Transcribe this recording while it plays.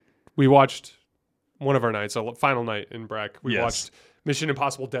we watched one of our nights, a final night in Breck. We Yes. watched Mission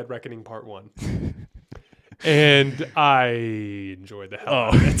Impossible: Dead Reckoning Part 1. And I enjoyed the hell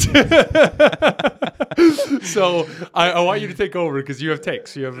out of it. So I want you to take over because you have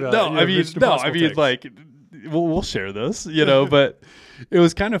takes. You have Mission Impossible takes. like we'll share this, but it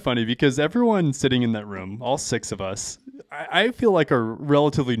was kind of funny because everyone sitting in that room, all 6 of us, I feel like are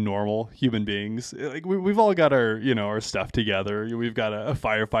relatively normal human beings. Like we've all got our, our stuff together. We've got a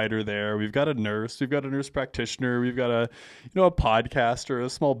firefighter there. We've got a nurse. We've got a nurse practitioner. We've got a podcaster, a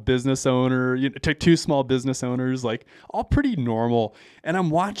small business owner, 2 small business owners, like all pretty normal. And I'm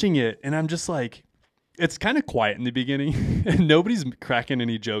watching it and I'm just like, it's kind of quiet in the beginning and nobody's cracking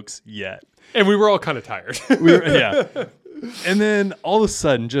any jokes yet. And we were all kind of tired. Yeah. And then all of a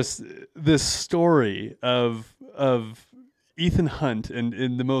sudden, just this story of Ethan Hunt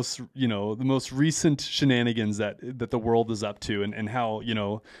and the most recent shenanigans that the world is up to, and how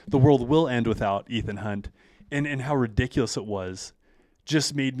the world will end without Ethan Hunt, and how ridiculous it was,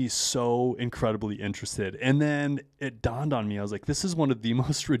 just made me so incredibly interested. And then it dawned on me, I was like, this is one of the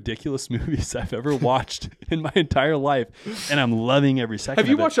most ridiculous movies I've ever watched in my entire life, and I'm loving every second. Have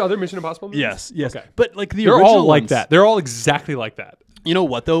you of it. watched other Mission Impossible movies? Yes. Okay. But like They're original all like ones, that. They're all exactly like that. You know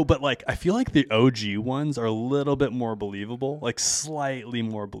what though? But like, I feel like the OG ones are a little bit more believable, like slightly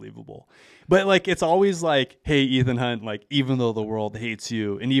more believable. But like, it's always like, hey, Ethan Hunt, like, even though the world hates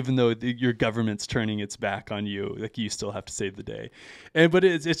you, and even though your government's turning its back on you, like, you still have to save the day. But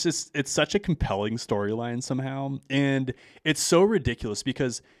it's such a compelling storyline somehow, and it's so ridiculous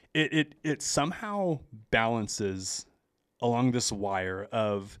because it somehow balances along this wire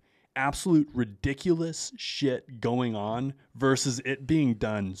of absolute ridiculous shit going on versus it being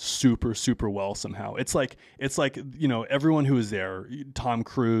done super, super well somehow. It's like, everyone who was there, Tom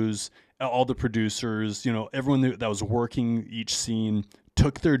Cruise, all the producers, everyone that was working each scene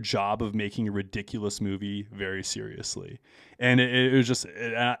took their job of making a ridiculous movie very seriously. And it was just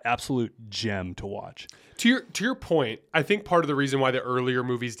an absolute gem to watch. To your point, I think part of the reason why the earlier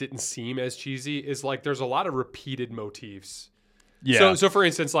movies didn't seem as cheesy is like there's a lot of repeated motifs. Yeah. So for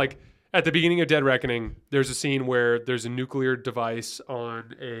instance, like at the beginning of Dead Reckoning, there's a scene where there's a nuclear device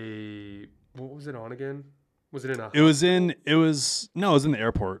on what was it on again? Was it in It was in the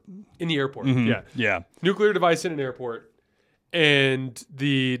airport. In the airport, Mm-hmm. yeah. Yeah. Nuclear device in an airport. And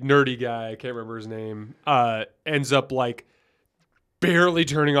the nerdy guy, I can't remember his name, ends up like barely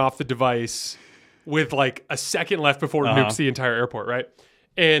turning off the device with like a second left before it nukes the entire airport, right?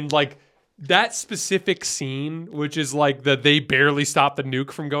 And like that specific scene, which is like they barely stop the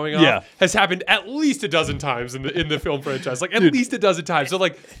nuke from going off, has happened at least a dozen times in the film franchise. Like at least a dozen times. So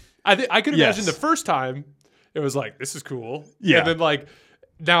like I could imagine the first time it was like, this is cool. Yeah. And then like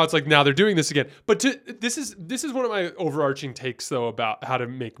now it's like, now they're doing this again. But this is one of my overarching takes though about how to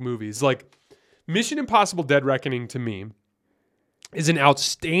make movies. Like Mission Impossible: Dead Reckoning to me is an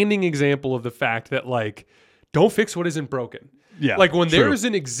outstanding example of the fact that like, don't fix what isn't broken. Yeah. Like when there's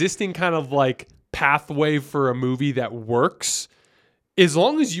an existing kind of like pathway for a movie that works, as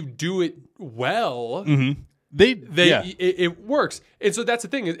long as you do it well, it works. And so that's the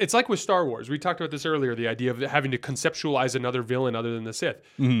thing. It's like with Star Wars. We talked about this earlier, the idea of having to conceptualize another villain other than the Sith.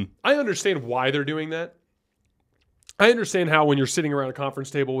 Mm-hmm. I understand why they're doing that. I understand how when you're sitting around a conference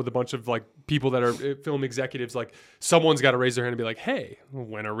table with a bunch of like people that are film executives, like someone's got to raise their hand and be like, hey,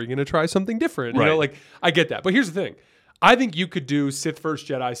 when are we going to try something different? Right. You know, like I get that. But here's the thing. I think you could do Sith First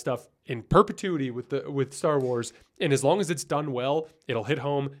Jedi stuff in perpetuity with Star Wars, and as long as it's done well, it'll hit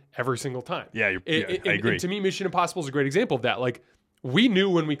home every single time. Yeah, I agree. And to me, Mission Impossible is a great example of that. Like, we knew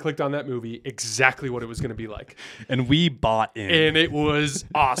when we clicked on that movie exactly what it was going to be like. And we bought in. And it was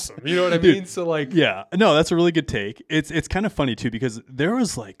awesome. You know what I mean? So like... Yeah. No, that's a really good take. It's kind of funny too because there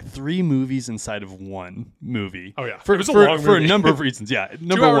was like 3 movies inside of one movie. Oh yeah. For, it was a long movie. For a number of reasons. Yeah.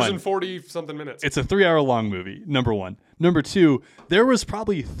 Number 2 hours 1. and 40-something minutes. It's a 3-hour long movie, number 1. Number 2, there was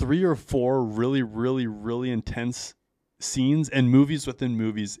probably 3 or 4 really, really, really intense scenes and movies within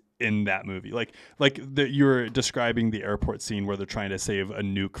movies in that movie. Like you're describing the airport scene where they're trying to save a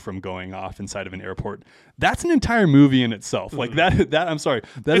nuke from going off inside of an airport. That's an entire movie in itself. Like that I'm sorry.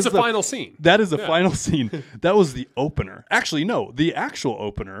 It's the final scene. That is the final scene. That was the opener. Actually, no, the actual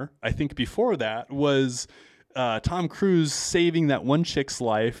opener, I think before that was Tom Cruise saving that one chick's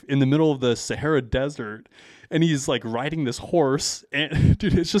life in the middle of the Sahara Desert. And he's like riding this horse, and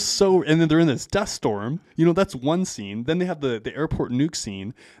dude, it's just so. And then they're in this dust storm. You know, that's one scene. Then they have the airport nuke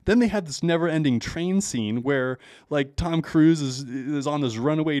scene. Then they had this never-ending train scene where like Tom Cruise is on this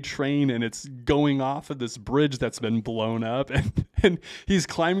runaway train, and it's going off of this bridge that's been blown up, and he's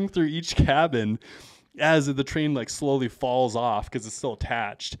climbing through each cabin. as the train like slowly falls off because it's still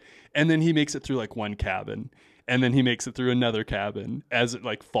attached, and then he makes it through like one cabin, and then he makes it through another cabin as it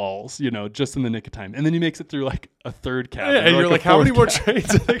like falls, just in the nick of time, and then he makes it through like a third cabin. Yeah, and you're like, how many more trains?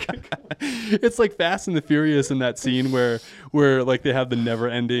 It's like Fast and the Furious in that scene where like they have the never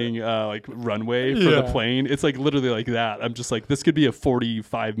ending like runway for the plane. It's like literally like that. I'm just like, this could be a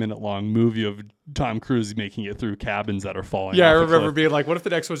 45-minute long movie of Tom Cruise making it through cabins that are falling. Yeah, off I a remember cliff. being like, what if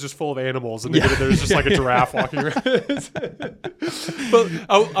the next was just full of animals and there's just like a giraffe walking around? But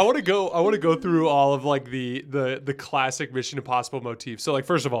I want to go through all of like the classic Mission Impossible motifs. So like,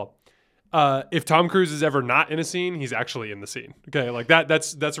 first of all, if Tom Cruise is ever not in a scene, he's actually in the scene. Okay, like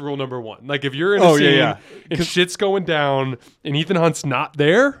that's rule number one. Like if you're in a scene and shit's going down and Ethan Hunt's not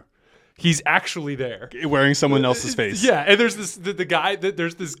there, he's actually there wearing someone else's face. Yeah, and there's this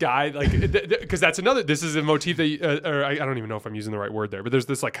guy like because that's another. This is a motif that or I don't even know if I'm using the right word there, but there's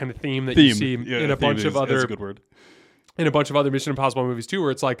this like kind of theme that you see in a bunch of other. That's a good word. In a bunch of other Mission Impossible movies too,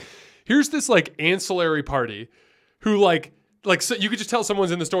 where it's like, here's this like ancillary party who like so you could just tell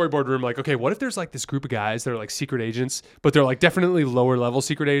someone's in the storyboard room like, okay, what if there's like this group of guys that are like secret agents, but they're like definitely lower level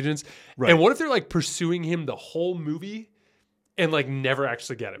secret agents, right. And what if they're like pursuing him the whole movie and like never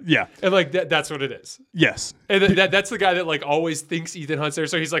actually get him? Yeah, and like that's what it is. Yes, and that's the guy that like always thinks Ethan Hunt's there,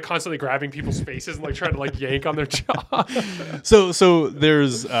 so he's like constantly grabbing people's faces and like trying to like yank on their jaw. So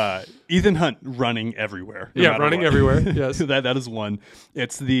there's Ethan Hunt running everywhere. No running everywhere. Yes, that is one.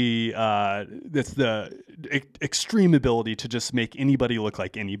 It's the extreme ability to just make anybody look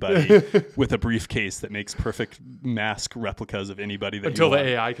like anybody with a briefcase that makes perfect mask replicas of anybody that until the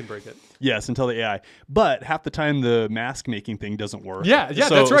AI can break it. Yes, until the AI. But half the time the mask making thing doesn't work. Yeah,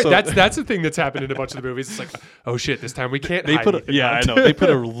 that's right. That's the thing that's happened in a bunch of the movies. It's like, oh shit, this time we can't. They hide put Ethan I Hunt. know they put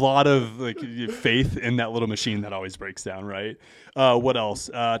a lot of like faith in that little machine that always breaks down. Right. What else?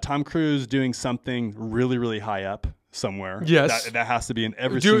 Tom Cruise doing something really, really high up somewhere. Yes, that has to be in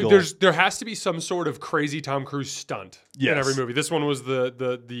every single. There has to be some sort of crazy Tom Cruise stunt in every movie. This one was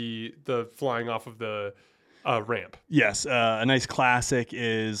the flying off of the ramp. Yes, a nice classic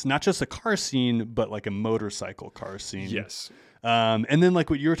is not just a car scene, but like a motorcycle car scene. Yes, and then like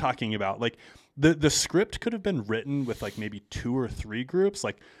what you were talking about, like the script could have been written with like maybe 2 or 3 groups.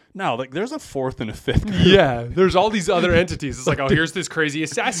 Like no, like there's a 4th and a 5th group. Yeah, there's all these other entities. It's like, oh, here's this crazy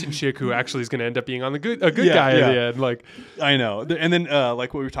assassin chick who actually is going to end up being on a good guy at the end. Like, I know. And then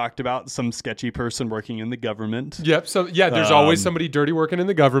like what we talked about, some sketchy person working in the government. Yep. So yeah, there's always somebody dirty working in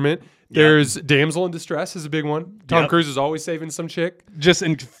the government. There's damsel in distress is a big one. Tom Cruise is always saving some chick, just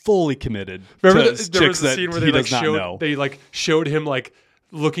fully committed. Remember there was a scene where they showed him like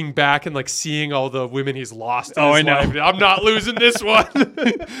looking back and like seeing all the women he's lost in his life. I'm not losing this one.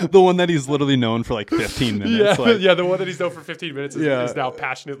 The one that he's literally known for like 15 minutes. The one that he's known for 15 minutes is now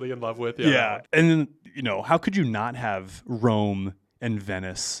passionately in love with. Yeah. And then, how could you not have Rome and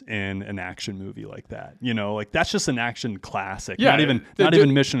Venice in an action movie like that? Like that's just an action classic. Yeah, not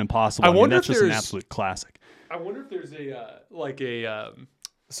even Mission Impossible. I wonder that's if just an absolute classic. I wonder if there's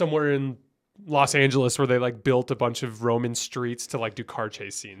somewhere in Los Angeles where they like built a bunch of Roman streets to like do car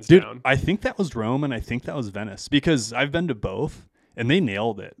chase scenes down. I think that was Rome and I think that was Venice because I've been to both and they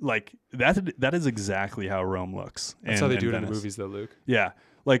nailed it. Like that is exactly how Rome looks. That's how they do it in the movies though, Luke. Yeah.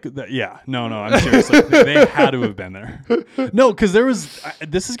 Like no, I'm serious. Like, they had to have been there. No, because there was.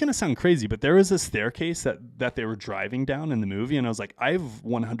 This is gonna sound crazy, but there was a staircase that they were driving down in the movie, and I was like, I've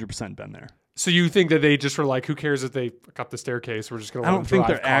 100% been there. So you think that they just were like, who cares if they got the staircase? We're just gonna. I don't think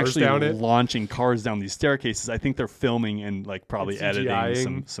they're actually down it. launching cars down these staircases. I think they're filming and like probably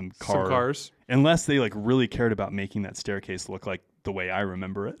editing some cars, unless they like really cared about making that staircase look like the way I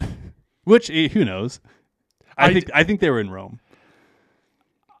remember it. Which who knows? I think they were in Rome.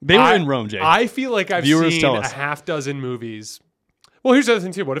 They were in Rome, Jay. I feel like I've seen a half dozen movies. Well, here's the other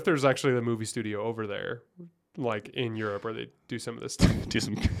thing too. What if there's actually a movie studio over there, like in Europe, where they do some of this stuff? Do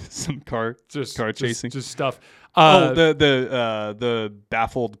some car chasing, just stuff. The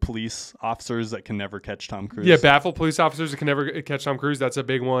baffled police officers that can never catch Tom Cruise. Yeah, baffled police officers that can never catch Tom Cruise. That's a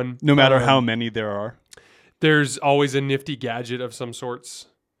big one. No matter how many there are, there's always a nifty gadget of some sorts.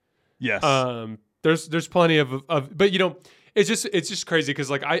 Yes. There's plenty of, but it's just crazy because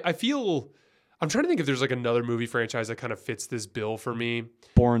like I feel I'm trying to think if there's like another movie franchise that kind of fits this bill for me.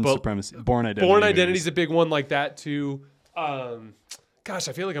 Born Identity. Born Identity is a big one like that too. Gosh,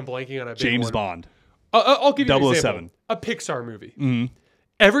 I feel like I'm blanking on a big James one. Bond. I'll give you an 007. example. A Pixar movie. Mm-hmm.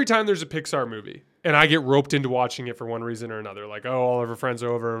 Every time there's a Pixar movie, and I get roped into watching it for one reason or another, like, all of our friends are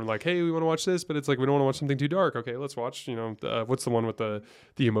over and like, hey, we want to watch this, but it's like, we don't want to watch something too dark. Okay, let's watch, what's the one with the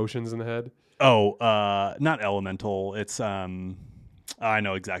emotions in the head? Oh, not Elemental. It's I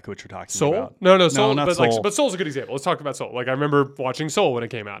know exactly what you're talking Soul? about. No, Soul. not but Soul. but Soul's a good example. Let's talk about Soul. Like I remember watching Soul when it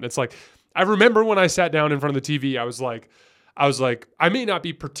came out, and it's like I remember when I sat down in front of the TV, I was like, I may not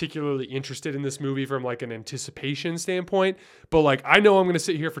be particularly interested in this movie from like an anticipation standpoint, but like I know I'm going to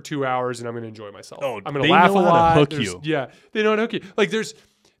sit here for 2 hours and I'm going to enjoy myself. Oh, I'm going they to laugh a know how to lot. hook you. Yeah, they know how to hook you. Like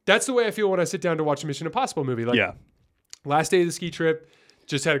that's the way I feel when I sit down to watch a Mission Impossible movie. Like Yeah. last day of the ski trip.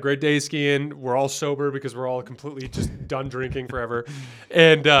 Just had a great day skiing. We're all sober because we're all completely just done drinking forever.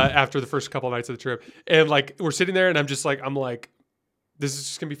 And after the first couple of nights of the trip, and like we're sitting there, and I'm like, this is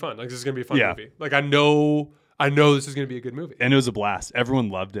just gonna be fun. Like this is gonna be a fun movie. Like I know this is gonna be a good movie. And it was a blast. Everyone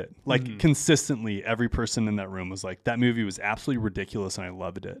loved it. Like consistently, every person in that room was like, that movie was absolutely ridiculous, and I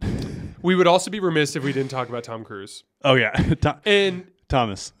loved it. We would also be remiss if we didn't talk about Tom Cruise Oh yeah, and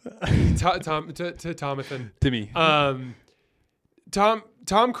Thomas, Tomathan. Timmy.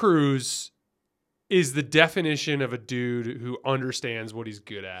 Tom Cruise is the definition of a dude who understands what he's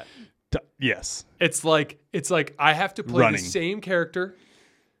good at. Yes. It's like I have to play Running. the same character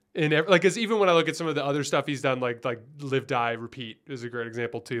in every, like, because even when I look at some of the other stuff he's done, like Live, Die, Repeat is a great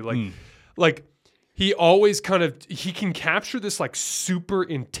example too. Like he always he can capture this like super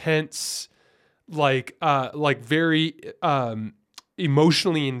intense, like very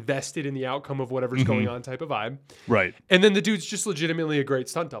emotionally invested in the outcome of whatever's going on type of vibe. Right. And then the dude's just legitimately a great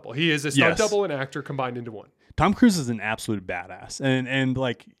stunt double. He is a stunt double and actor combined into one. Tom Cruise is an absolute badass,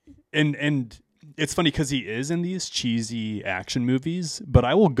 and it's funny because he is in these cheesy action movies, but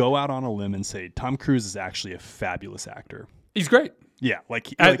I will go out on a limb and say Tom Cruise is actually a fabulous actor. He's great. Yeah, I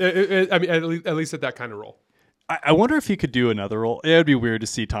mean, at least at that kind of role. I wonder if he could do another role. It would be weird to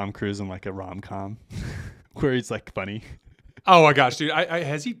see Tom Cruise in like a rom-com where he's like funny. Oh my gosh, dude!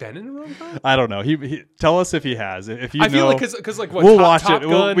 Has he been in a rom-com? I don't know. He tell us if he has. If you I feel know, like because like what we'll Top, watch Top it.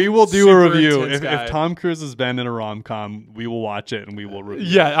 Gun, We will do super a review. intense guy. If Tom Cruise has been in a rom-com, we will watch it and we will review.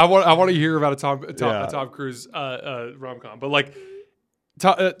 Yeah, I want to hear about a Tom Cruise rom-com. But like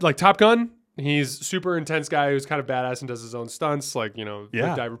Top Gun, he's super intense guy who's kind of badass and does his own stunts. Like Live,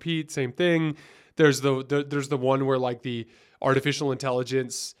 Die, Repeat, same thing. There's the one where like the artificial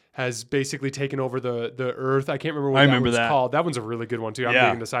intelligence has basically taken over the Earth. I can't remember what that one's called. That one's a really good one too. I'm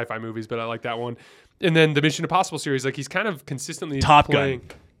big into sci-fi movies, but I like that one. And then the Mission Impossible series, like he's kind of consistently playing.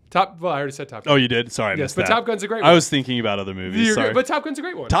 Well, I already said Top Gun. Oh, you did? Sorry, I missed but that. Top Gun's a great one. I was thinking about other movies. Sorry. But Top Gun's a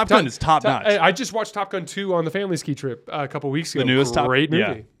great one. Top Gun is top notch. I just watched Top Gun 2 on the family ski trip a couple weeks ago. The newest great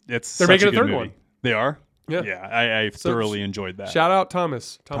movie. Yeah, They're making a third movie. one. They are? Yeah. I thoroughly enjoyed that. Shout out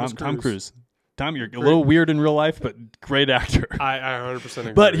Thomas Cruise. Tom, you're a little weird in real life, but great actor. I 100%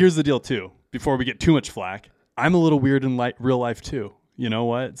 agree. But here's the deal, too. Before we get too much flack, I'm a little weird in real life, too. You know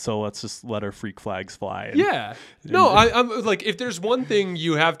what? So let's just let our freak flags fly. I'm like, if there's one thing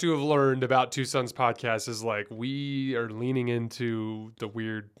you have to have learned about Two Sons podcast is like we are leaning into the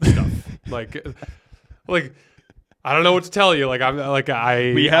weird stuff. like I don't know what to tell you. We have a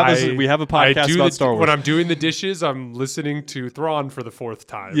podcast about Star Wars. When I'm doing the dishes, I'm listening to Thrawn for the fourth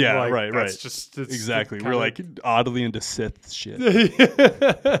time. Yeah, right. That's just exactly. We're like oddly into Sith shit.